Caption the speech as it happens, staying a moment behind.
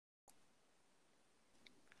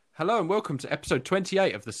Hello and welcome to episode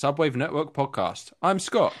 28 of the Subwave Network podcast. I'm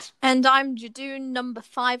Scott. And I'm Jadoon, number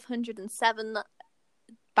 507,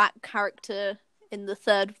 back character in the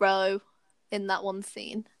third row in that one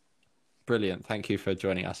scene. Brilliant. Thank you for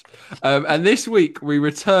joining us. And this week we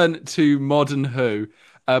return to Modern Who,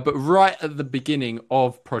 but right at the beginning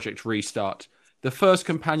of Project Restart. The first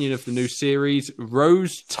companion of the new series,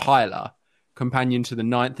 Rose Tyler, companion to the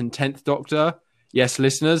 9th and 10th Doctor. Yes,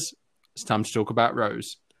 listeners, it's time to talk about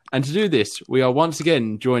Rose. And to do this, we are once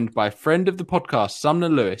again joined by friend of the podcast, Sumner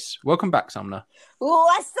Lewis. Welcome back, Sumner.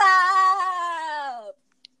 What's up?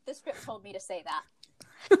 The script told me to say that.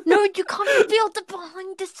 No, you can't reveal the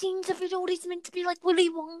behind the scenes of it all. He's meant to be like Willy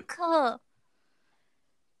Wonka.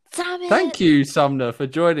 Damn it. Thank you, Sumner, for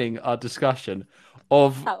joining our discussion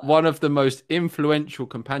of one of the most influential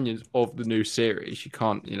companions of the new series. You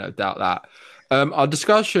can't, doubt that. Our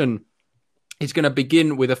discussion is going to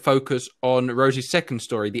begin with a focus on Rosie's second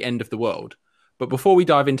story, The End of the World. But before we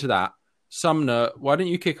dive into that, Sumner, why don't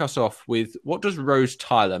you kick us off with what does Rose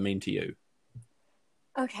Tyler mean to you?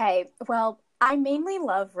 Okay, well, I mainly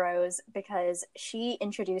love Rose because she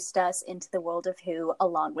introduced us into the world of Who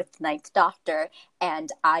along with the Ninth Doctor,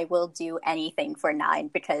 and I will do anything for Nine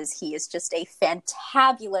because he is just a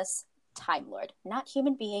fantabulous Time Lord. Not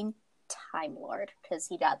human being, Time Lord, because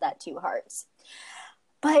he got that 2 hearts.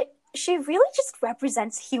 But she really just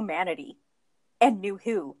represents humanity and New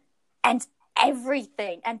Who and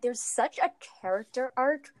everything. And there's such a character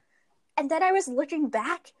arc. And then I was looking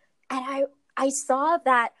back and I saw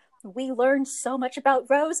that we learned so much about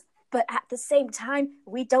Rose, but at the same time,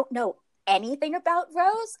 we don't know anything about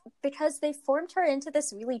Rose because they formed her into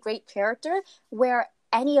this really great character where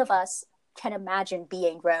any of us can imagine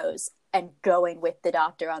being Rose and going with the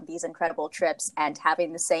Doctor on these incredible trips and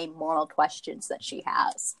having the same moral questions that she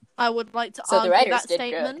has. I would like to argue that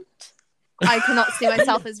statement. I cannot see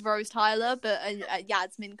myself as Rose Tyler, but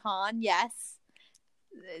Yasmin Khan, yes.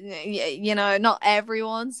 Not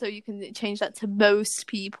everyone, so you can change that to most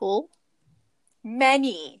people.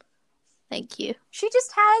 Many. Thank you. She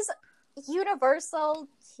just has universal,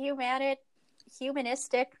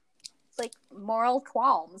 humanistic, moral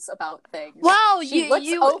qualms about things. Wow, she looks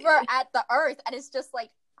over at the Earth and is just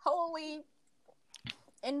like, holy,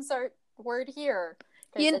 insert word here.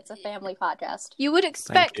 Because it's a family podcast. You would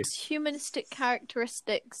expect humanistic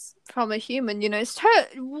characteristics from a human, It's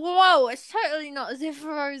totally not as if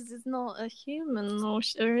Rose is not a human, or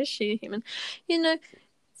is she a human?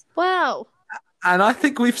 Wow. And I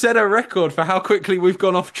think we've set a record for how quickly we've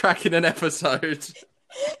gone off track in an episode.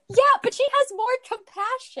 Yeah, but she has more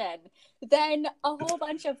compassion than a whole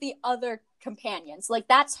bunch of the other companions.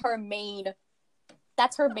 That's her main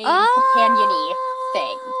companion-y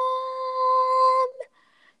thing.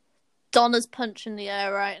 Donna's punching the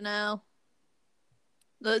air right now.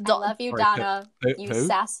 I love you, Donna. You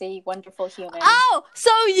sassy, wonderful human. Oh,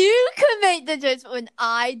 so you can make the jokes, but when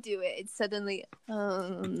I do it, it's suddenly,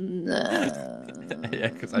 oh no. Yeah,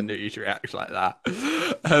 because I knew you'd react like that.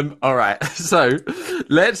 All right, so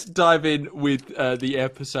let's dive in with the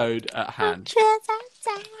episode at hand.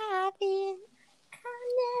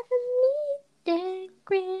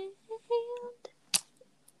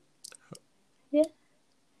 Yeah.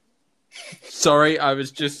 Sorry, I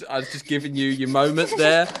was just giving you your moment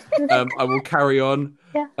there. I will carry on.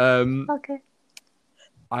 Yeah. Okay.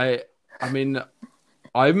 I mean,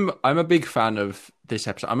 I'm a big fan of this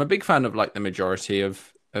episode. I'm a big fan of the majority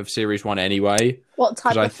of series 1 anyway. What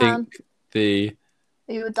type of fan? Are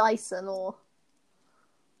you a Dyson or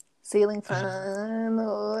ceiling fan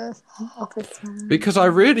or office fan? Because I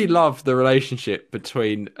really love the relationship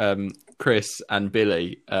between Chris and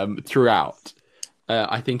Billy throughout.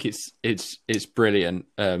 I think it's brilliant,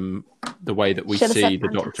 the way that we see the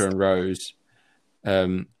Doctor and Rose.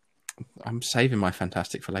 I'm saving my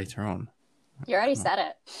fantastic for later on. You already said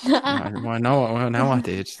it. I know I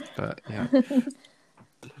did, but yeah.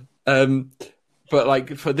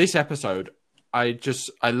 But for this episode, I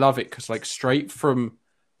love it because straight from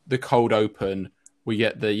the cold open, we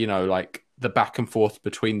get the the back and forth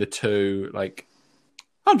between the two,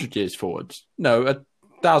 100 years forwards. No,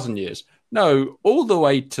 1,000 years. No, all the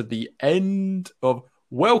way to the end of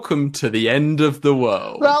Welcome to the End of the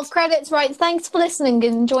World. Well, credits, right. Thanks for listening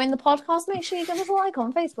and enjoying the podcast. Make sure you give us a like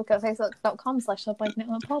on Facebook at facebook.com/Subwave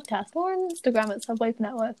Network Podcast or on Instagram at Subwave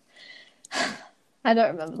Network. I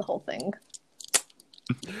don't remember the whole thing.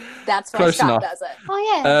 That's why Scott does it. Oh,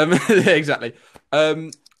 yeah. Exactly.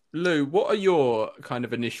 Lou, what are your kind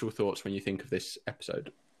of initial thoughts when you think of this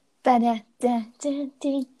episode?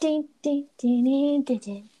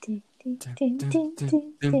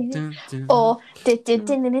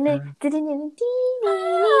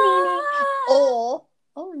 Or or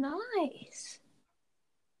oh nice.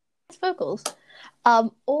 It's vocals.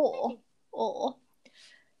 Or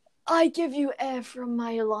I give you air from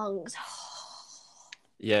my lungs.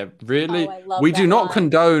 Yeah, really. Oh, I love We that do not line.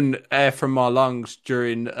 condone air from our lungs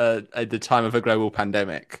during the time of a global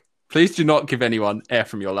pandemic. Please do not give anyone air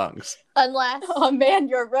from your lungs. Unless Oh man,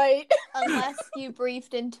 you're right. unless you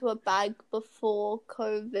breathed into a bag before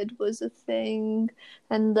COVID was a thing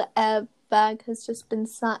and the air bag has just been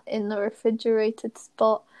sat in the refrigerated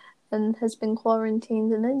spot and has been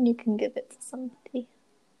quarantined, and then you can give it to somebody.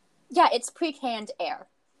 Yeah, it's pre-canned air.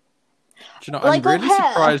 Do you know, Like I'm really on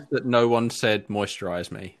hair. surprised that no one said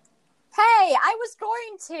moisturize me. Hey, I was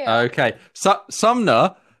going to. Okay,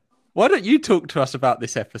 Sumner, why don't you talk to us about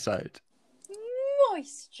this episode?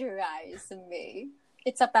 Moisturize me.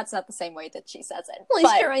 Except that's not the same way that she says it.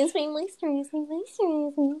 Moisturize me, moisturize me,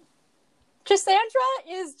 moisturize me. Cassandra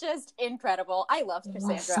is just incredible. I love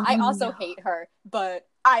Cassandra. I also hate her, but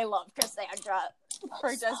I love Cassandra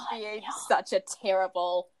for just being such a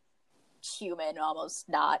terrible human, almost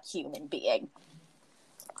not human being.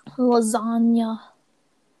 Lasagna.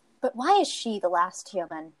 But why is she the last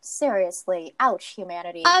human? Seriously, ouch,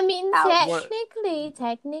 humanity. I mean, Ouch.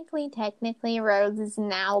 technically, Rose is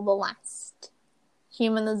now the last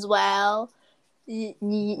human as well. But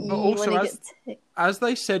also, as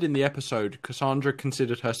they said in the episode, Cassandra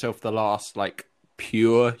considered herself the last, like,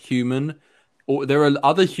 pure human. Or there are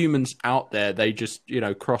other humans out there. They just,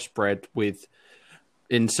 crossbred with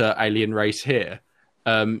insert alien race here.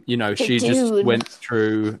 She just went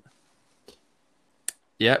through.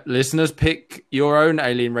 Yep, listeners, pick your own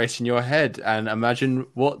alien race in your head and imagine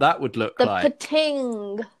what that would look like. The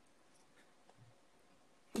Pating.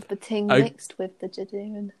 The Pating mixed with the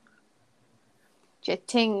Jadoon.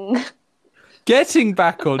 Jetting. Getting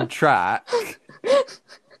back on track.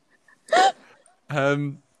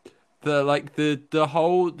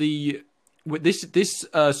 This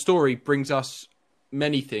story brings us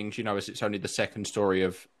many things, as it's only the second story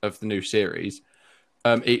of the new series.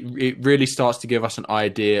 It really starts to give us an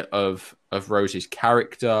idea of Rose's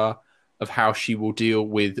character, of how she will deal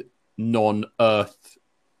with non-Earth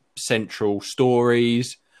central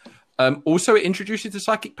stories. Also, it introduces the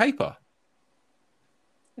psychic paper.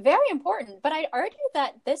 Very important, but I'd argue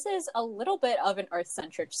that this is a little bit of an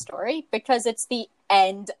Earth-centric story because it's the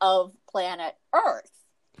end of planet Earth.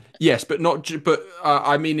 Yes, but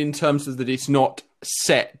I mean in terms of that it's not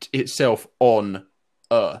set itself on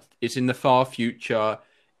Earth. It's in the far future.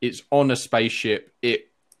 It's on a spaceship. It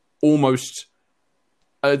almost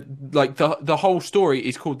like the whole story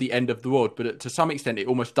is called The End of the World, but to some extent it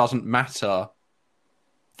almost doesn't matter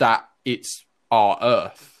that it's our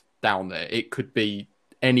Earth down there. It could be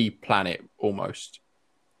any planet almost.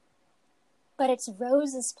 But it's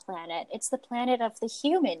Rose's planet. It's the planet of the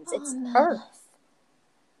humans. It's Earth.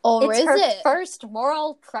 Or it's is her it? first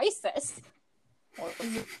moral crisis.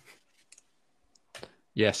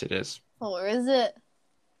 Yes, it is. Or is it?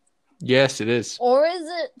 Yes, it is. Or is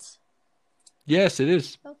it? Yes, it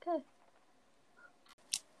is. Okay.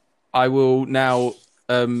 I will now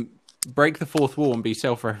break the fourth wall and be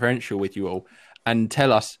self-referential with you all and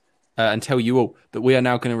tell you all that we are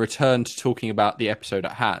now going to return to talking about the episode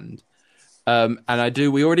at hand.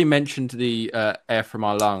 We already mentioned the air from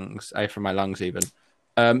my lungs even.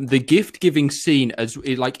 The gift-giving scene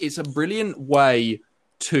it's a brilliant way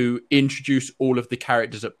to introduce all of the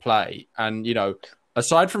characters at play. And,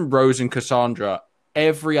 aside from Rose and Cassandra,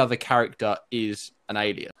 every other character is an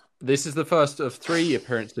alien. This is the first of 3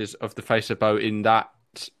 appearances of the Face of Bow in that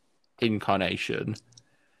incarnation.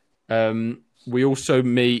 We also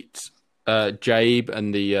meet Jabe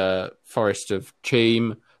and the Forest of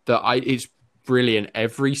Cheam. It's brilliant.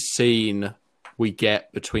 Every scene we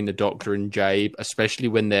get between the Doctor and Jabe, especially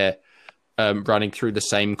when they're running through the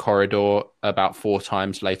same corridor about 4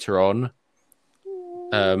 times later on.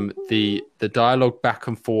 The dialogue back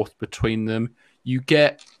and forth between them, you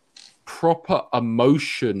get proper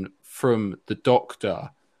emotion from the Doctor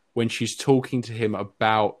when she's talking to him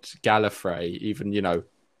about Gallifrey. Even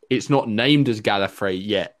it's not named as Gallifrey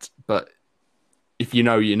yet, but if you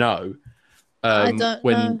know, you know. I don't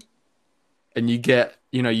know. And you get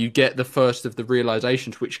the first of the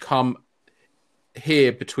realizations which come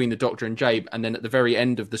here between the Doctor and Jabe, and then at the very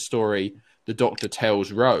end of the story, the Doctor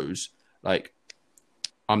tells Rose, like,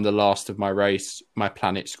 I'm the last of my race, my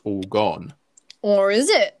planet's all gone. Or is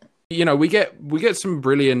it? We get some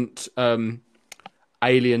brilliant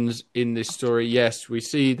aliens in this story. Yes, we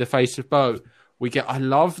see the Face of Bow. I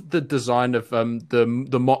love the design of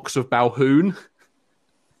the Mox of Balhoun.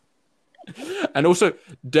 And also,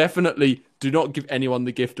 definitely do not give anyone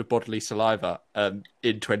the gift of bodily saliva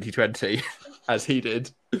in 2020, as he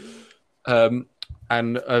did.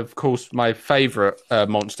 And of course, my favorite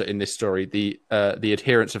monster in this story, the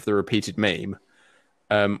adherents of the repeated meme,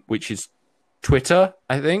 which is Twitter,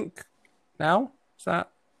 I think. Now is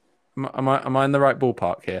that? Am I in the right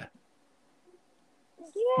ballpark here?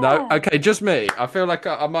 Yeah. No, okay, just me. I feel like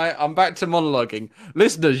I'm back to monologuing.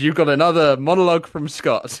 Listeners, you've got another monologue from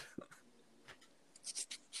Scott.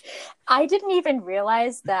 I didn't even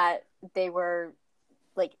realize that they were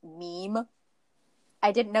like meme.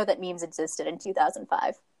 I didn't know that memes existed in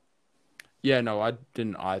 2005. Yeah, no, I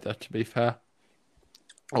didn't either, to be fair.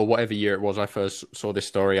 Or whatever year it was I first saw this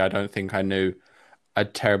story, I don't think I knew a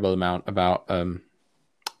terrible amount about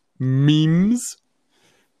memes.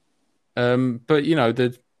 But you know,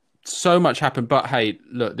 so much happened. But hey,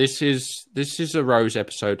 look, this is a Rose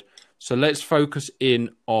episode, so let's focus in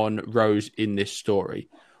on Rose in this story.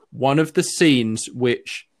 One of the scenes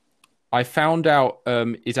which I found out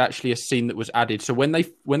is actually a scene that was added. So when they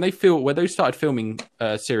started filming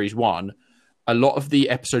series 1, a lot of the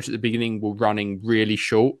episodes at the beginning were running really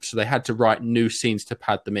short, so they had to write new scenes to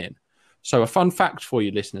pad them in. So a fun fact for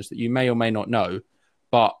you listeners that you may or may not know,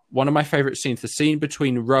 but one of my favorite scenes, the scene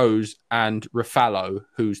between Rose and Ruffalo,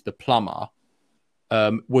 who's the plumber,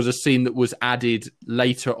 was a scene that was added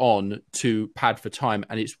later on to pad for time,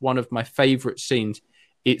 and it's one of my favorite scenes.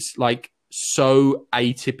 It's like so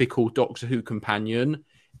atypical Doctor Who companion.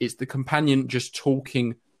 It's the companion just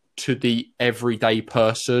talking to the everyday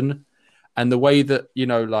person, and the way that, you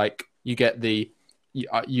know, like you get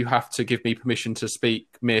you have to give me permission to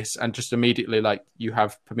speak, miss, and just immediately like you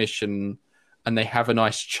have permission, and they have a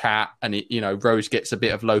nice chat, and it, you know, Rose gets a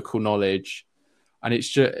bit of local knowledge, and it's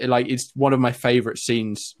just like it's one of my favorite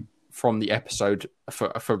scenes from the episode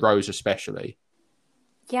for Rose especially.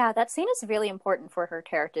 Yeah, that scene is really important for her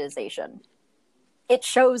characterization. It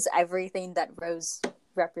shows everything that Rose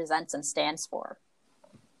represents and stands for.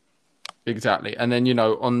 Exactly. And then, you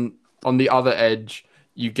know, on the other edge,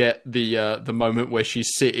 you get the moment where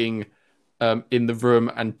she's sitting in the room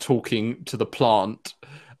and talking to the plant,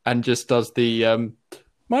 and just does the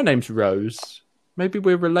my name's Rose. Maybe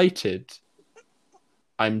we're related.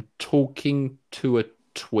 I'm talking to a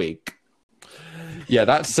twig. Yeah,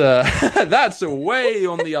 that's that's way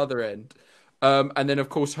on the other end. And then, of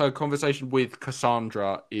course, her conversation with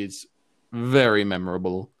Cassandra is very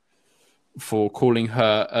memorable for calling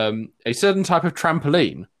her a certain type of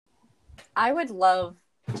trampoline. I would love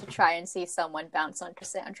to try and see someone bounce on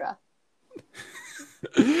Cassandra.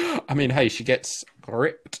 I mean, hey, she gets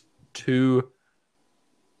ripped to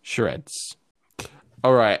shreds.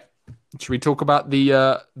 All right, should we talk about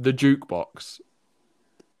the jukebox?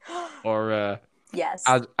 Or yes,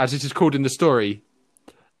 as it is called in the story,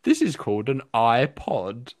 this is called an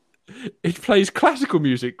iPod. It plays classical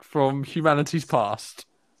music from humanity's past.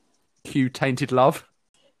 Cue Tainted Love.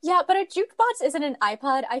 Yeah, but a jukebox isn't an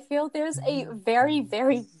iPod. I feel there's a very,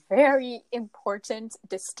 very, very important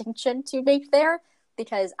distinction to make there,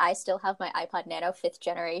 because I still have my iPod Nano 5th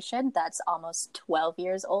generation. That's almost 12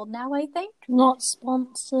 years old now, I think. Not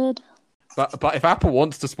sponsored. But if Apple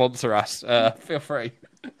wants to sponsor us, feel free.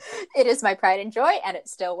 It is my pride and joy, and it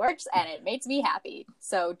still works, and it makes me happy.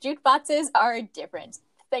 So jukeboxes are different.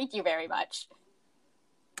 Thank you very much.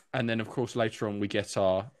 And then, of course, later on we get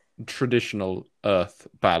our traditional Earth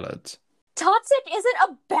ballad. Toxic isn't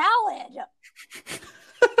a ballad!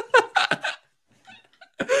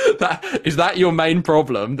 Is that your main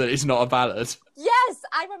problem, that it's not a ballad? Yes,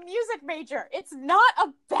 I'm a music major. It's not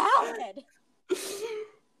a ballad.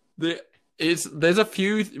 There's a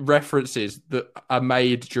few references that are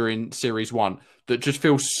made during series 1 that just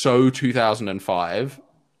feel so 2005.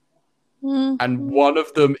 Mm. And one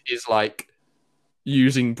of them is like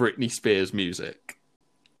using Britney Spears music.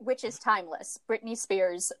 Which is timeless. Britney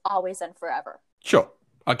Spears, always and forever. Sure,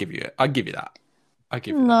 I'll give you it. I'll give you that.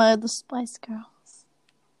 No, the Spice Girls.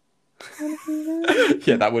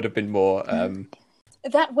 Yeah, that would have been more.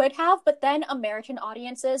 That would have, but then American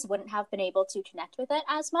audiences wouldn't have been able to connect with it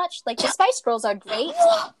as much. Like, the Spice Girls are great,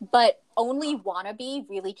 but only Wannabe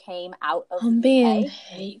really came out of I'm the being UK.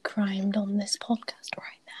 hate crimed on this podcast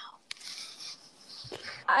right now.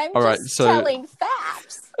 I'm All just right, so telling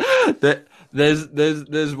facts.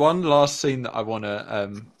 there's one last scene that I want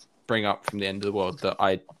to bring up from the end of the world that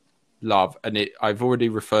I love, and I've already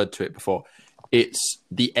referred to it before. It's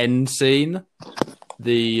the end scene.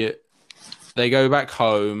 They go back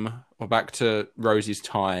home, or back to Rosie's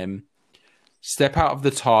time, step out of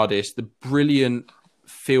the TARDIS, the brilliant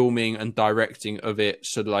filming and directing of it.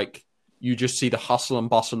 So, like, you just see the hustle and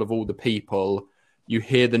bustle of all the people. You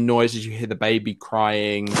hear the noises, you hear the baby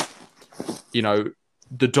crying. You know,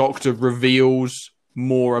 the Doctor reveals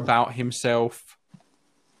more about himself,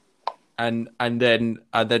 and then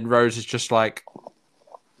Rose is just like,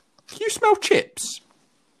 "Can you smell chips?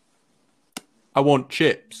 I want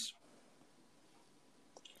chips."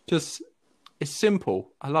 Just, it's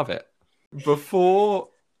simple. I love it. Before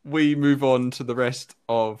we move on to the rest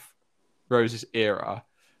of Rose's era,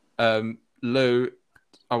 Lou,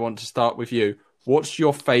 I want to start with you. What's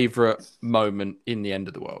your favourite moment in the End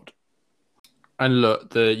of the World? And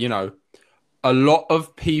look, a lot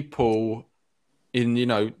of people in,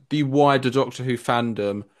 the wider Doctor Who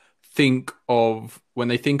fandom when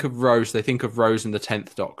they think of Rose, they think of Rose and the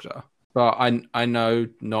 10th Doctor. But I know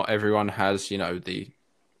not everyone has,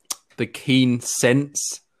 the keen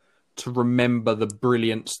sense to remember the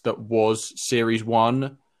brilliance that was Series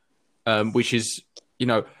 1, which is,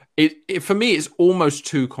 it for me, it's almost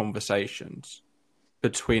two conversations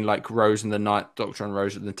between like Rose and the 9th Doctor and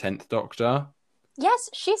Rose and the 10th Doctor. Yes,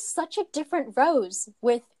 she's such a different Rose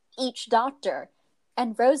with each Doctor.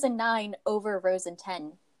 And Rose and 9 over Rose and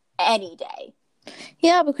 10 any day.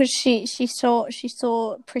 Yeah, because she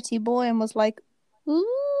saw Pretty Boy and was like,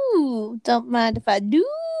 "Ooh, don't mind if I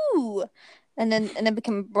do," and then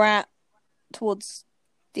became a brat towards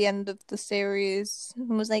the end of the series,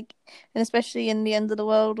 and was like, and especially in the End of the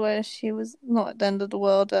World, where she was not at the end of the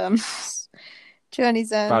world,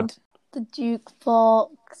 Journey's End, the jukebox,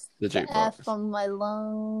 the air from my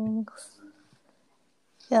lungs,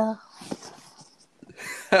 yeah,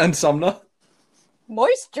 and Sumner.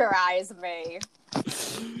 Moisturize me.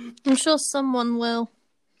 I'm sure someone will.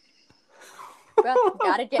 Well,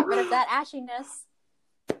 gotta get rid of that ashiness.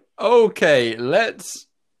 Okay, let's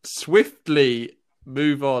swiftly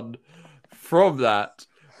move on from that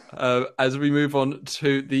as we move on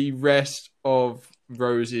to the rest of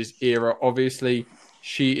Rose's era. Obviously,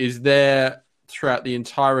 she is there throughout the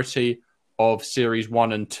entirety of Series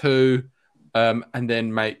 1 and 2, and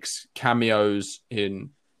then makes cameos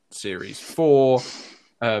in Series 4,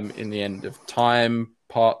 in the End of Time,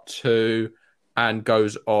 Part 2, and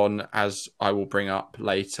goes on, as I will bring up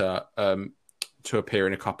later, to appear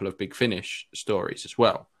in a couple of Big Finish stories as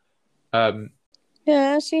well.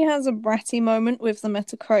 Yeah, she has a bratty moment with the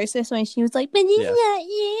Metacrosis when she was like, "But it's not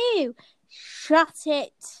you! Shut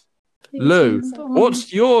it!" Lou,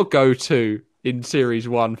 what's your go-to in Series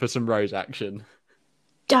 1 for some Rose action?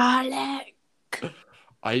 Dalek!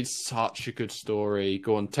 It's such a good story.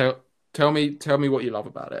 Go on, tell me what you love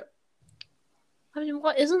about it. I mean,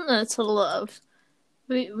 what isn't there to love?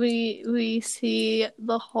 We see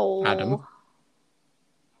the whole Adam.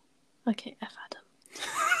 Okay, F Adam.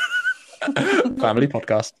 Family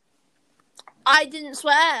podcast. I didn't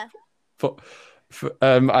swear.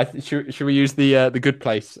 Should we use the Good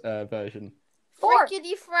Place version?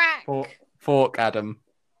 Frickety frack. Fork Adam.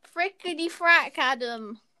 Frickety frack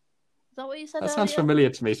Adam. Is that what you said? That sounds familiar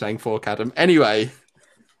to me, saying Fork Adam. Anyway.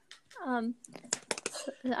 I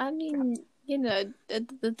mean,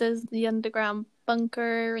 there's the underground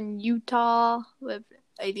bunker in Utah with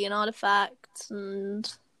alien artifacts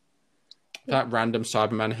and that random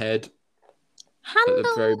Cyberman head handles at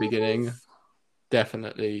the very beginning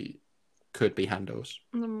definitely could be handles.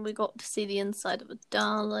 And then we got to see the inside of a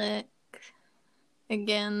Dalek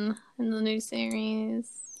again in the new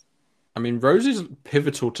series. I mean, Rose is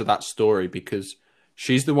pivotal to that story because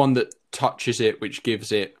she's the one that touches it, which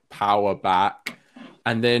gives it power back.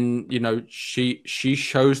 And then, she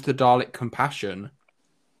shows the Dalek compassion.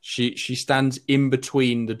 She stands in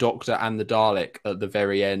between the Doctor and the Dalek at the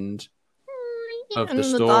very end of the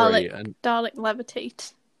story. Dalek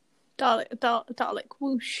levitate. Dalek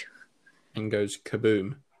whoosh. And goes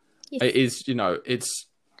kaboom. Yes. It is,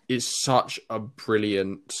 it's such a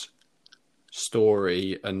brilliant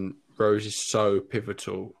story, and Rose is so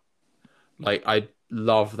pivotal. Like, I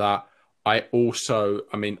love that. I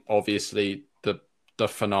mean, obviously the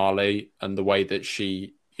finale and the way that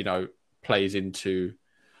she, plays into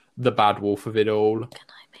the bad wolf of it all. Can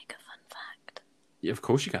I make a fun fact? Yeah, of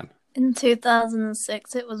course you can. In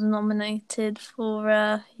 2006, it was nominated for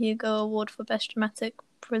a Hugo Award for Best Dramatic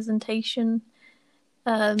Presentation,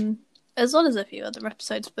 as well as a few other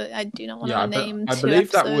episodes, but I do not want to name I two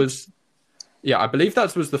believe episodes. I believe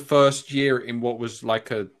that was the first year in what was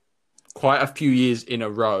like quite a few years in a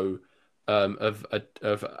row of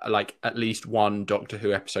like at least one Doctor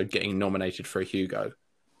Who episode getting nominated for a Hugo,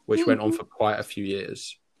 which went on for quite a few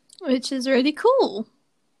years. Which is really cool.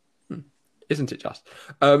 Isn't it just?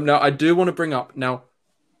 Now, I do want to bring up, now,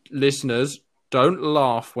 listeners, don't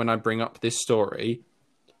laugh when I bring up this story.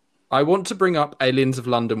 I want to bring up Aliens of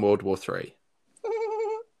London World War 3.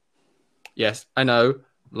 Yes, I know.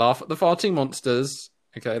 Laugh at the farting monsters.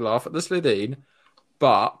 Okay, laugh at the Slitheen.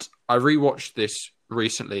 But I rewatched this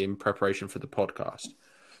recently in preparation for the podcast.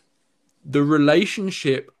 The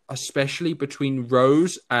relationship, especially between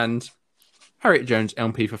Rose and Harriet Jones,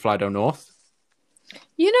 LP for Flydale North.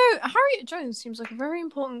 You know, Harriet Jones seems like a very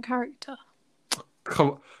important character.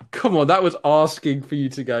 Come on, that was asking for you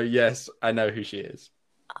to go, yes, I know who she is.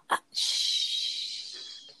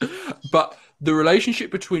 But the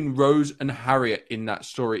relationship between Rose and Harriet in that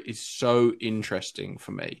story is so interesting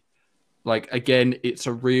for me. Like, again, it's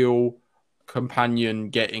a real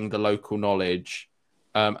companion getting the local knowledge.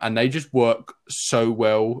 And they just work so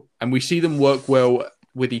well. And we see them work well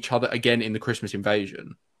with each other again in the Christmas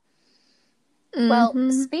Invasion.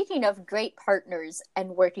 Well, speaking of great partners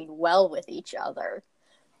and working well with each other,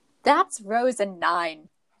 that's Rose and Nine.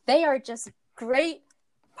 They are just great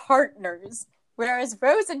partners, whereas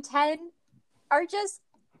Rose and Ten are just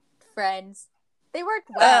friends. They work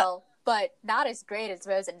well, but not as great as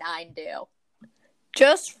Rose and Nine do.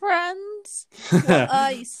 Just friends? What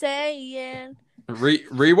are you saying?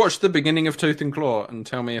 Rewatch the beginning of Tooth and Claw and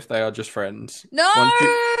tell me if they are just friends. No!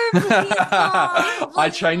 Please not. I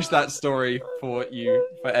changed that story for you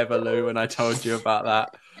forever, Lou, when I told you about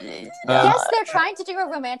that. Yes, they're trying to do a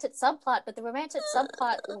romantic subplot, but the romantic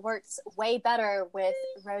subplot works way better with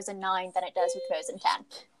Rose and Nine than it does with Rose and Ten.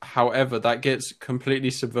 However, that gets completely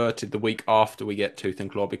subverted the week after we get Tooth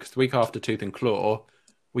and Claw, because the week after Tooth and Claw,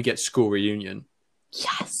 we get School Reunion.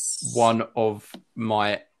 Yes. One of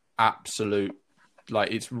my absolute,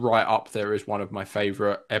 like, it's right up there as one of my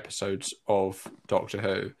favourite episodes of Doctor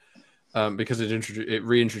Who, because it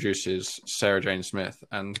reintroduces Sarah Jane Smith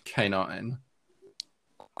and K9.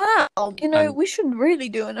 Wow, you know, we should really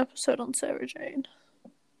do an episode on Sarah Jane.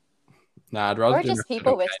 Nah, I'd rather or do just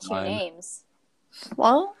people with two names.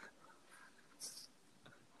 What?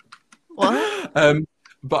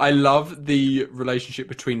 But I love the relationship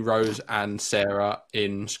between Rose and Sarah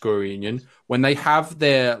in School Reunion when they have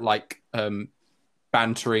their like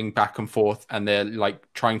bantering back and forth, and they're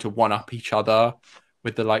like trying to one up each other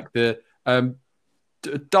with the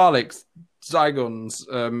Daleks,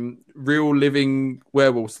 Zygons, real living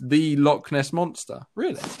werewolves, the Loch Ness monster,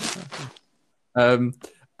 really. And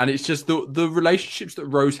it's just the relationships that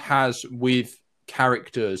Rose has with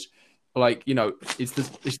characters, like, you know, it's the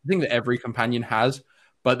thing that every companion has.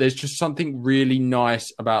 But there's just something really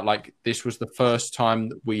nice about, like, this was the first time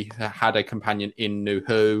that we had a companion in New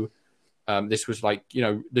Who. This was like, you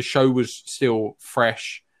know, the show was still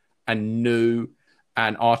fresh and new,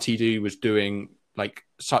 and RTD was doing like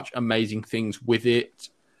such amazing things with it.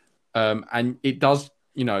 And it does,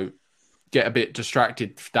 you know, get a bit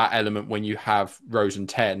distracted, that element, when you have Rose and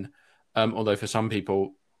Ten. Although for some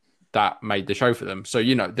people that made the show for them. So,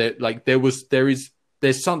 you know,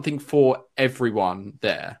 there's something for everyone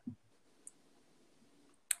there.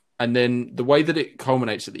 And then the way that it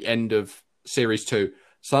culminates at the end of series 2,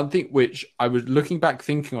 something which I was looking back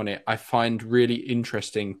thinking on it, I find really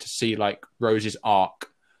interesting to see, like, Rose's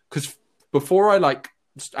arc. Because before I like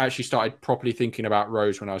actually started properly thinking about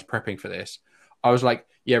Rose when I was prepping for this, I was like,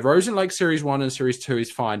 yeah, Rose in like series 1 and series 2 is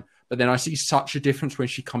fine. But then I see such a difference when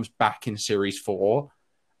she comes back in series 4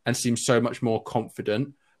 and seems so much more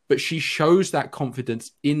confident. But she shows that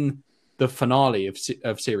confidence in the finale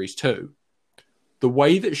of series 2. The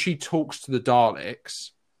way that she talks to the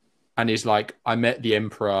Daleks and is like, I met the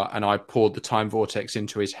Emperor and I poured the time vortex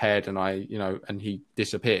into his head and and he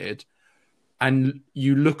disappeared. And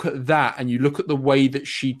you look at that and you look at the way that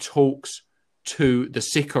she talks to the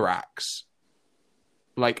Sycorax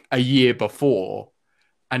like a year before,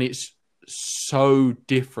 and it's so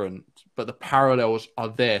different, but the parallels are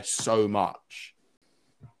there so much.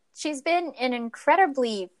 She's been an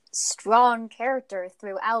incredibly strong character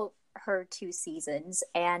throughout her 2 seasons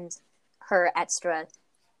and her extra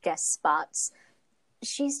guest spots.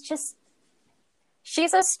 She's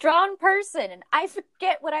a strong person, and I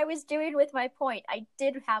forget what I was doing with my point. I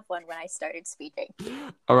did have one when I started speaking.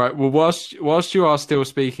 All right. Well, whilst you are still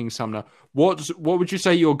speaking, Sumner, what would you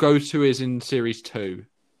say your go-to is in series 2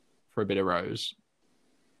 for a bit of Rose?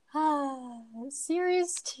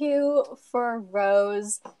 Series 2 for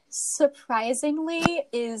Rose, surprisingly,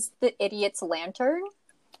 is The Idiot's Lantern.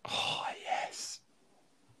 Oh, yes.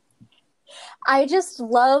 I just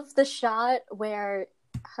love the shot where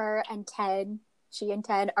she and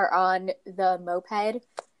Ted are on the moped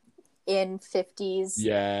in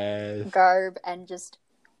 50s garb and just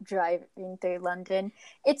driving through London.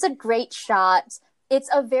 It's a great shot. It's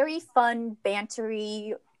a very fun,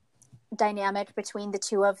 bantery dynamic between the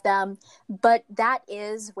two of them, but that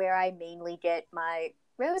is where I mainly get my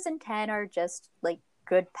Rose and Ken are just like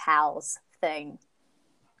good pals thing.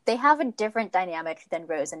 They have a different dynamic than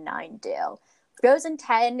Rose and Nine do. Rose and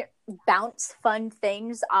 10 bounce fun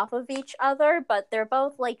things off of each other, but they're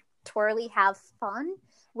both like twirly have fun.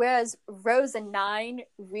 Whereas Rose and Nine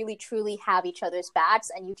really truly have each other's backs,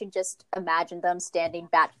 and you can just imagine them standing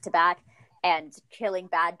back to back and killing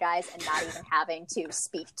bad guys and not even having to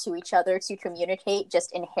speak to each other to communicate,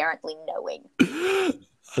 just inherently knowing.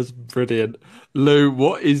 That's brilliant. Lou,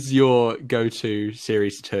 what is your go-to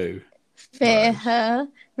series 2? Fear her.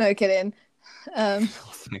 No kidding. Oh,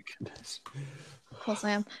 thank goodness. Of course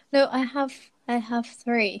I am. No, I have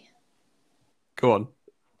 3. Go on.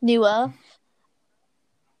 New Earth,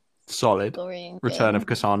 Solid. Green Return of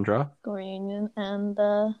Cassandra. Green, and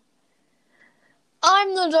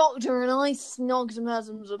I'm the Doctor, and I snogged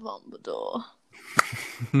Madame de Pompadour.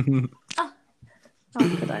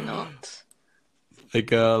 How could I not? The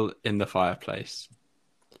Girl in the Fireplace.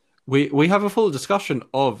 We have a full discussion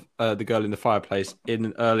of The Girl in the Fireplace in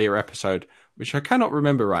an earlier episode, which I cannot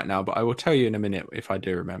remember right now, but I will tell you in a minute if I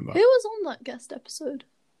do remember. Who was on that guest episode?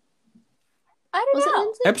 I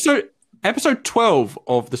don't know. Episode 12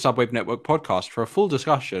 of the Subwave Network podcast for a full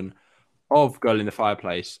discussion of Girl in the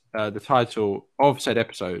Fireplace. The title of said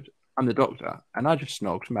episode, I'm the Doctor, and I just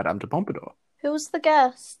snogged Madame de Pompadour. Who was the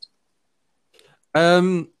guest?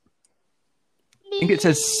 I think it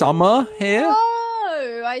says Summer here.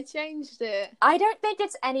 Oh, I changed it. I don't think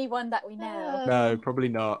it's anyone that we know. No, probably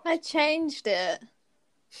not. I changed it.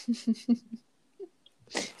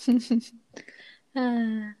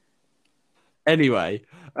 Anyway.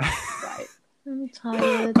 Right. I'm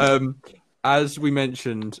tired. As we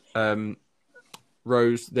mentioned,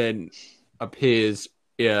 Rose then appears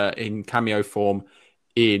in cameo form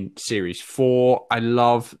in series 4. I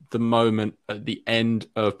love the moment at the end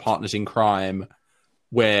of Partners in Crime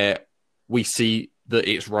where we see that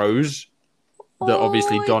it's Rose, that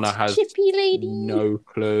obviously Donna has no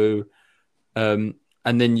clue. And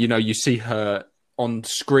then, you see her on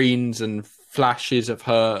screens and flashes of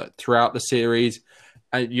her throughout the series,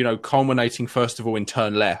 and, culminating first of all in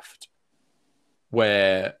Turn Left,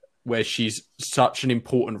 where she's such an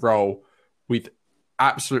important role with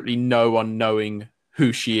absolutely no one knowing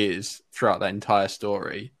who she is throughout that entire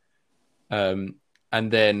story. And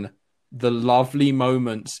then the lovely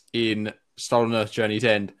moments in Stolen Earth Journey's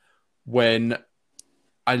End when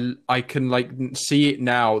I can see it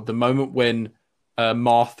now, the moment when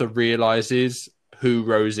Martha realizes who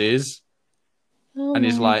Rose is and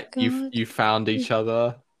is like, you found each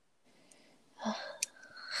other.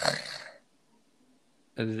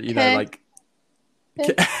 And,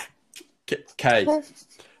 Okay.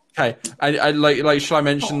 I shall I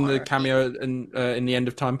mention the cameo in the End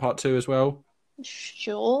of Time Part 2 as well?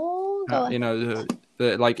 Sure.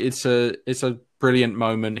 It's a brilliant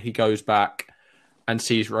moment. He goes back and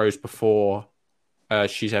sees Rose before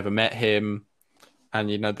she's ever met him, and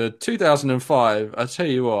the 2005. I tell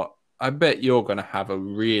you what, I bet you're going to have a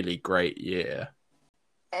really great year.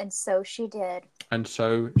 And so she did. And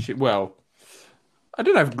so she, well, I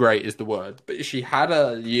don't know if great is the word, but she had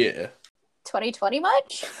a year. 2020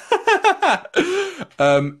 much?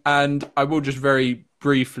 And I will just very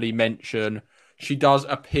briefly mention she does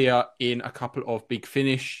appear in a couple of Big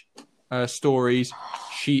Finish stories.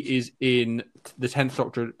 She is in the 10th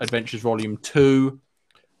Doctor Adventures Volume 2,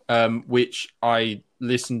 which I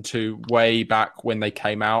listened to way back when they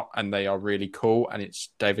came out, and they are really cool. And it's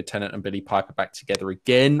David Tennant and Billie Piper back together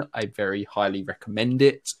again. I very highly recommend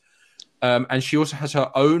it. And she also has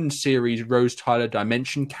her own series, Rose Tyler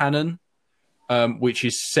Dimension Canon, which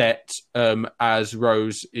is set as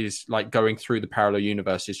Rose is going through the parallel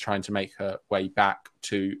universes, trying to make her way back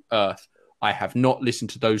to Earth. I have not listened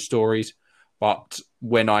to those stories, but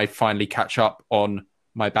when I finally catch up on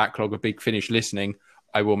my backlog of Big Finish listening,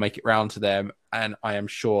 I will make it round to them, and I am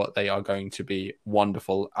sure they are going to be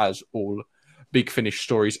wonderful, as all Big Finish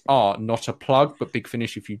stories are. Not a plug, but Big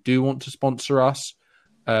Finish, if you do want to sponsor us,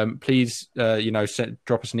 please,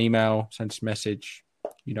 drop us an email, send us a message.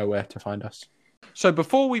 You know where to find us. So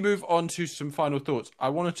before we move on to some final thoughts, I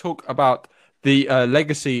want to talk about the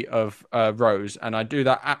legacy of Rose, and I do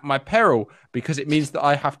that at my peril because it means that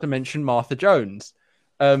I have to mention Martha Jones.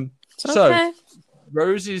 So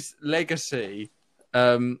Rose's legacy,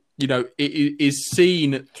 it is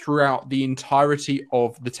seen throughout the entirety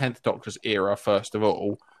of the 10th Doctor's era, first of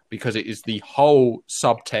all, because it is the whole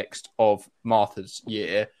subtext of Martha's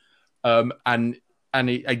year. And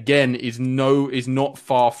it, again, is not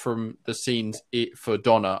far from the scenes for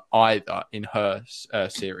Donna either in her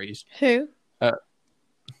series. Who?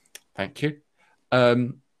 Thank you.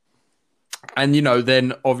 And,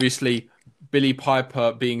 then obviously Billie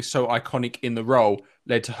Piper being so iconic in the role,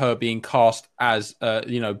 led to her being cast as,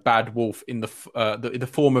 Bad Wolf in the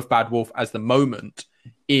form of Bad Wolf as the moment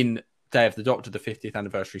in Day of the Doctor, the 50th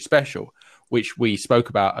anniversary special, which we spoke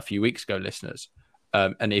about a few weeks ago, listeners.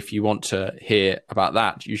 And if you want to hear about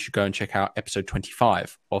that, you should go and check out episode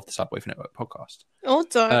 25 of the Subwave Network podcast. Oh,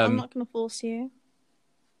 don't. I'm not going to force you.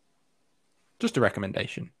 Just a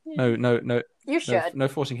recommendation. Yeah. No. You should. No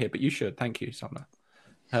forcing here, but you should. Thank you, Sumner.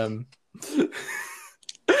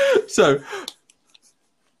 So,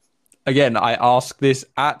 again, I ask this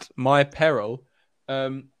at my peril.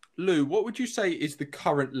 Lou, what would you say is the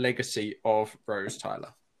current legacy of Rose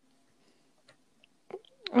Tyler?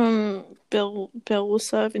 Bill was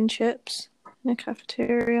serving chips in a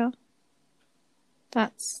cafeteria.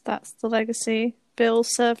 That's the legacy. Bill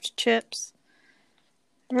served chips.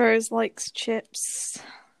 Rose likes chips.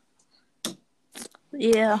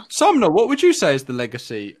 Yeah. Sumner, what would you say is the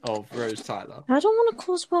legacy of Rose Tyler? I don't want to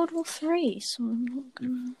cause World War III, so I'm not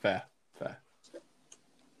gonna. Fair.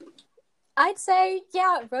 I'd say,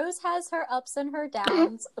 yeah, Rose has her ups and her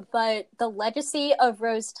downs, but the legacy of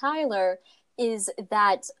Rose Tyler is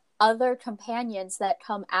that other companions that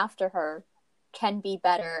come after her can be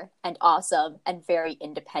better and awesome and very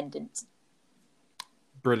independent.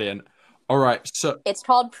 Brilliant. All right, so it's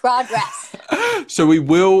called progress. So we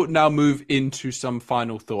will now move into some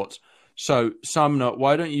final thoughts. So, Sumner,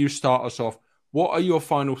 why don't you start us off? What are your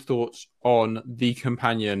final thoughts on the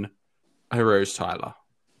companion, Rose Tyler?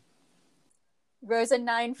 Rose and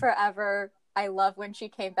 9 forever. I love when she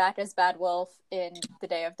came back as Bad Wolf in The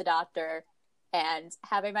Day of the Doctor. And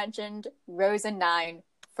having mentioned Rose and 9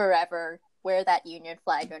 forever, wear that Union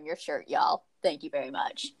flag on your shirt, y'all. Thank you very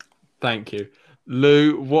much. Thank you.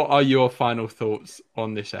 Lou, what are your final thoughts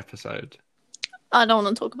on this episode? I don't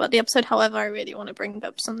want to talk about the episode. However, I really want to bring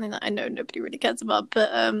up something that I know nobody really cares about. But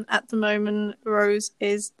at the moment, Rose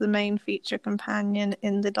is the main feature companion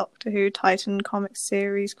in the Doctor Who Titan comic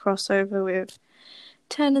series crossover with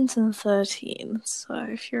Tennant and 13. So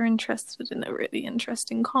if you're interested in a really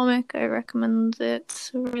interesting comic, I recommend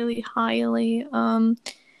it really highly.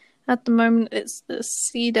 At the moment, it's the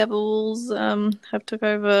Sea Devils have took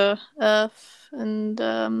over Earth,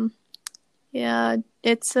 and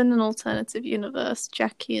it's in an alternative universe.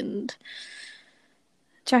 Jackie's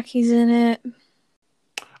in it.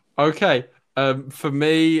 Okay. For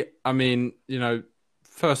me, I mean,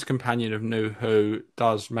 first companion of New Who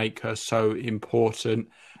does make her so important.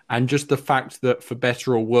 And just the fact that, for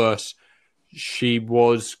better or worse, she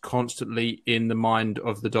was constantly in the mind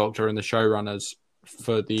of the Doctor and the showrunners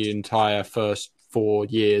for the entire first 4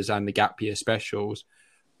 years and the gap year specials,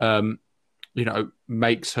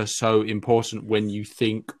 makes her so important when you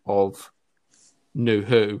think of New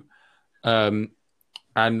Who. And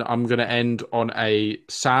I'm going to end on a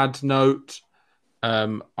sad note.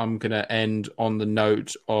 I'm going to end on the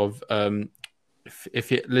note of,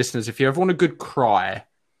 listeners, if you ever want a good cry,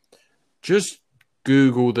 just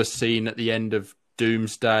Google the scene at the end of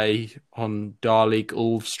Doomsday on Dalek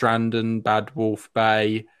Ulfstranden, Bad Wolf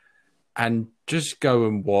Bay, and just go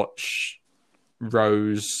and watch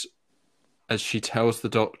Rose as she tells the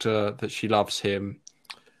Doctor that she loves him,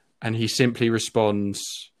 and he simply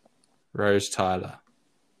responds, Rose Tyler.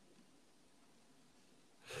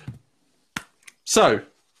 So,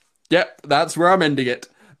 yep, that's where I'm ending it.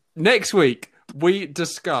 Next week, we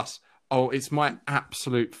discuss, it's my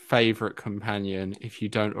absolute favourite companion, if you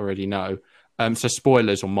don't already know. So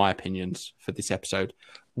spoilers on my opinions for this episode.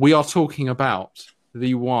 We are talking about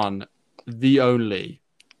the one, the only,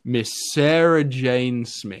 Miss Sarah Jane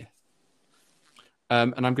Smith.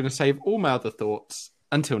 And I'm going to save all my other thoughts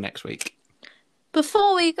until next week.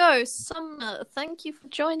 Before we go, Sumner, thank you for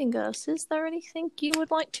joining us. Is there anything you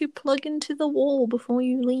would like to plug into the wall before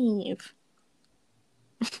you leave?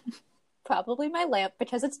 Probably my lamp,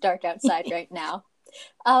 because it's dark outside right now.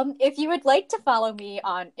 If you would like to follow me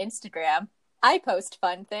on Instagram, I post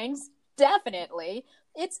fun things, definitely.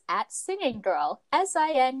 It's at Singing Girl,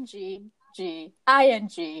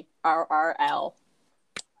 SINGGINGRRL.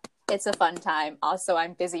 It's a fun time. Also,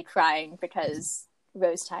 I'm busy crying because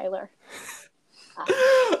Rose Tyler.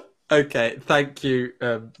 Okay, thank you,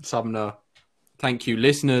 Sumner. Thank you,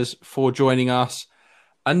 listeners, for joining us.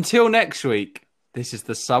 Until next week, this is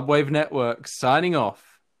the Subwave Network signing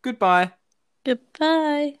off. Goodbye.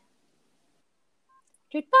 Goodbye.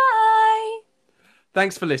 Goodbye.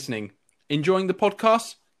 Thanks for listening. Enjoying the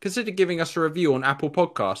podcast? Consider giving us a review on Apple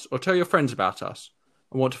Podcasts or tell your friends about us.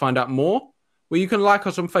 And want to find out more? Well, you can like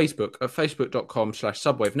us on Facebook at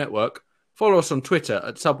facebook.com/Subwave Network, follow us on Twitter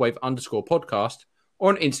at Subwave_podcast, or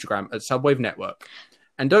on Instagram at Subwave Network.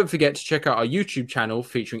 And don't forget to check out our YouTube channel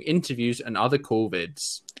featuring interviews and other cool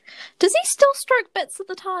vids. Does he still stroke bits of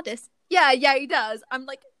the TARDIS? Yeah, he does. I'm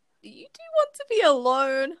like, you do want to be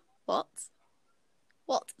alone. What?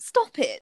 Stop it.